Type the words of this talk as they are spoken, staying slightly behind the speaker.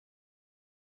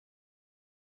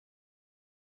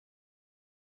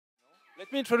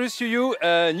Let me introduce to you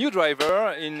a new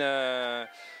driver in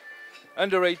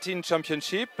Under 18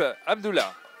 Championship,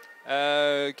 Abdullah.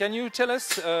 Can you tell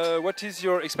us what is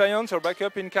your experience or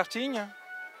backup in karting?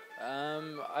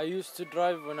 I used to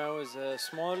drive when I was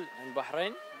small in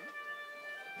Bahrain,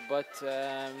 but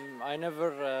I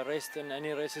never raced in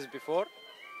any races before.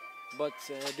 But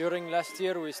during last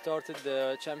year we started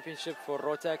the championship for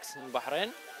Rotax in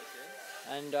Bahrain,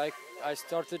 and I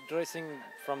started racing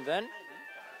from then.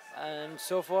 And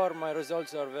so far my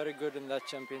results are very good in that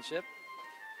championship,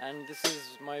 and this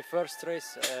is my first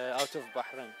race out of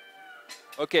Bahrain.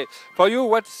 Okay, for you,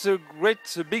 what's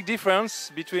the big difference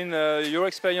between your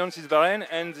experience in Bahrain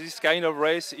and this kind of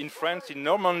race in France, in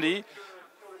Normandy?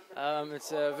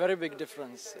 It's a very big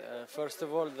difference. First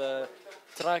of all, the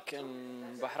track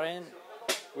in Bahrain,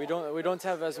 we don't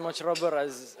have as much rubber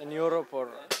as in Europe or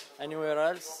anywhere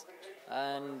else,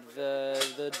 and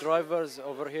the drivers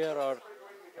over here are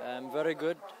very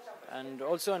good. And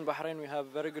also in Bahrain we have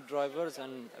very good drivers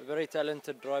and very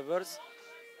talented drivers.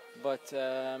 But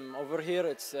over here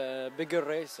it's a bigger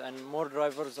race and more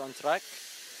drivers on track,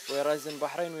 whereas in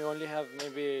Bahrain we only have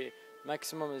maybe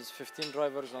maximum is 15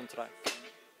 drivers on track.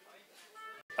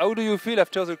 How do you feel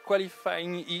after the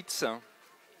qualifying heats?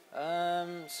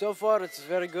 So far it's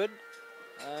very good.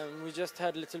 We just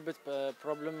had a little bit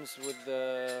problems with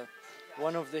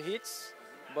one of the heats,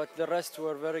 but the rest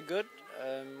were very good.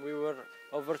 We were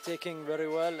overtaking very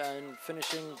well and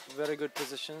finishing very good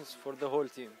positions for the whole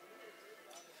team.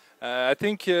 I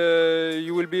think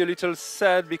you will be a little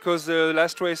sad because the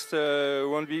last race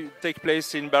won't take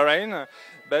place in Bahrain,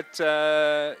 but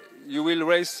you will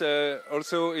race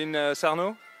also in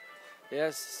Sarno?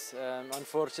 Yes,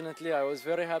 unfortunately I was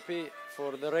very happy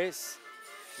for the race,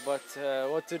 but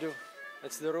what to do?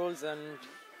 It's the rules, and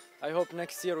I hope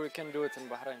next year we can do it in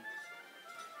Bahrain.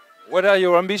 What are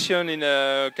your ambitions in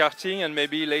karting and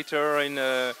maybe later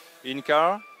in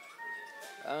car?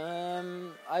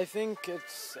 I think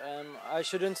I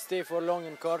shouldn't stay for long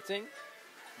in karting,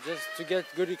 just to get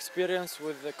good experience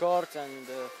with the kart and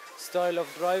the style of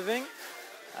driving,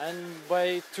 and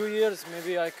by 2 years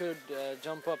maybe I could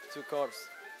jump up to cars.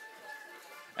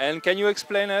 And can you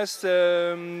explain us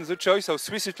the choice of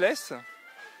Swiss Utles?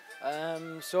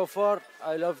 So far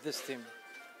I love this team.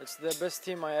 It's the best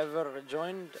team I ever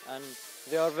joined, and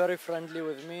they are very friendly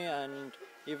with me, and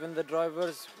even the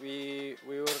drivers, we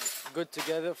were good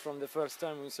together from the first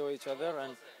time we saw each other,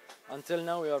 and until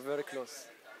now we are very close.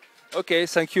 Okay,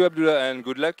 thank you Abdullah and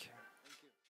good luck.